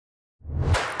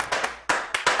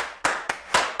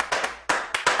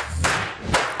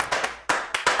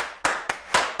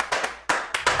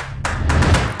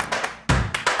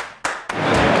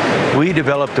we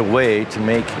developed a way to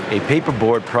make a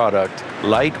paperboard product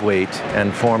lightweight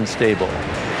and form stable.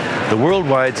 The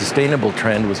worldwide sustainable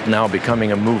trend was now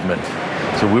becoming a movement.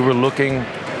 So we were looking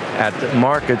at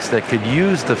markets that could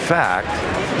use the fact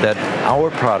that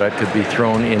our product could be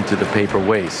thrown into the paper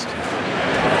waste.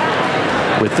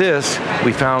 With this,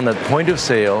 we found that point of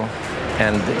sale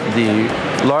and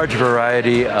the large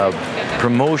variety of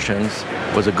promotions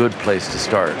was a good place to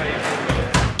start.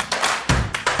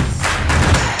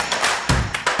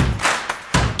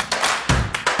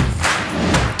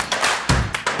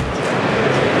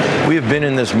 We have been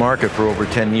in this market for over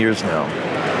 10 years now.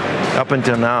 Up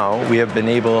until now, we have been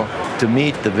able to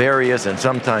meet the various and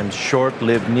sometimes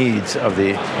short-lived needs of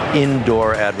the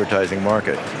indoor advertising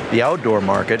market. The outdoor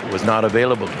market was not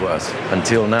available to us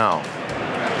until now.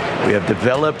 We have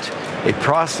developed a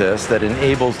process that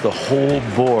enables the whole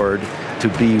board to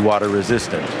be water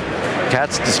resistant.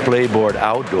 KATZ Display Board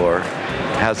Outdoor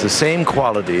has the same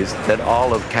qualities that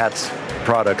all of KATZ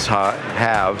products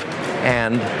have,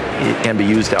 and it can be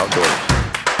used outdoors.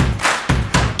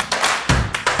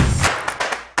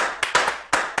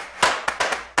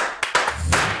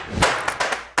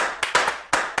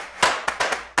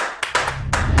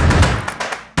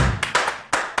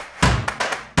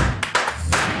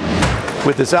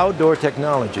 With this outdoor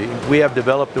technology, we have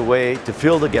developed a way to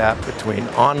fill the gap between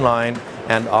online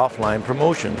and offline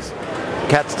promotions.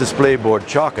 KATZ Display Board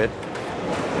Chocolate,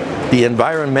 the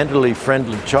environmentally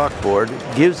friendly chalkboard,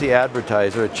 gives the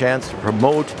advertiser a chance to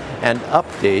promote and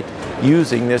update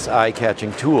using this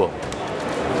eye-catching tool.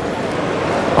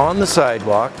 On the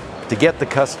sidewalk, to get the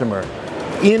customer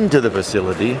into the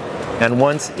facility, and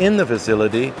once in the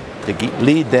facility, to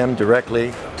lead them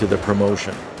directly to the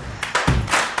promotion.